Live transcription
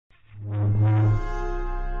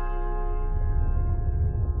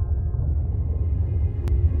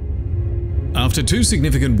After two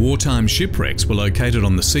significant wartime shipwrecks were located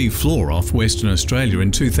on the sea floor off Western Australia in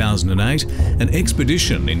 2008, an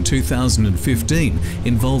expedition in 2015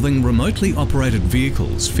 involving remotely operated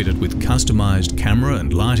vehicles fitted with customised camera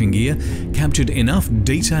and lighting gear captured enough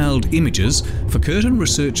detailed images for Curtin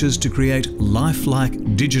researchers to create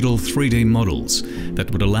lifelike digital 3D models that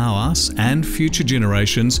would allow us and future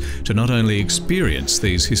generations to not only experience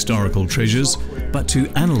these historical treasures, but to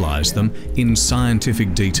analyse them in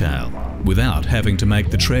scientific detail, without having to make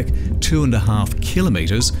the trek 2.5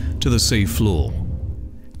 kilometres to the sea floor.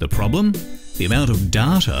 The problem? The amount of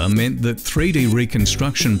data meant that 3D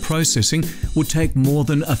reconstruction processing would take more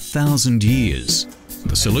than 1,000 years.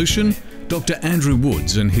 The solution? Dr. Andrew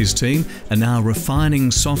Woods and his team are now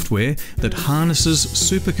refining software that harnesses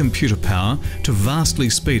supercomputer power to vastly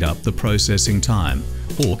speed up the processing time,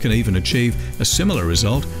 or can even achieve a similar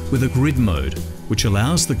result with a grid mode, which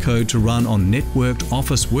allows the code to run on networked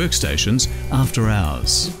office workstations after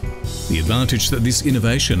hours. The advantage that this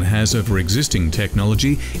innovation has over existing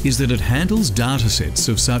technology is that it handles datasets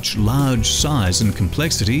of such large size and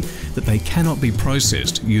complexity that they cannot be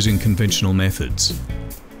processed using conventional methods.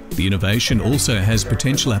 The innovation also has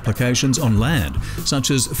potential applications on land,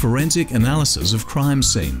 such as forensic analysis of crime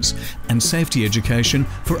scenes and safety education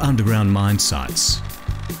for underground mine sites.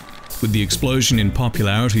 With the explosion in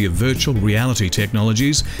popularity of virtual reality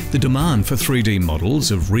technologies, the demand for 3D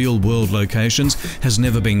models of real-world locations has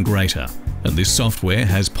never been greater, and this software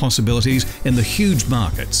has possibilities in the huge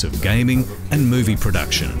markets of gaming and movie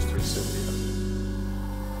production.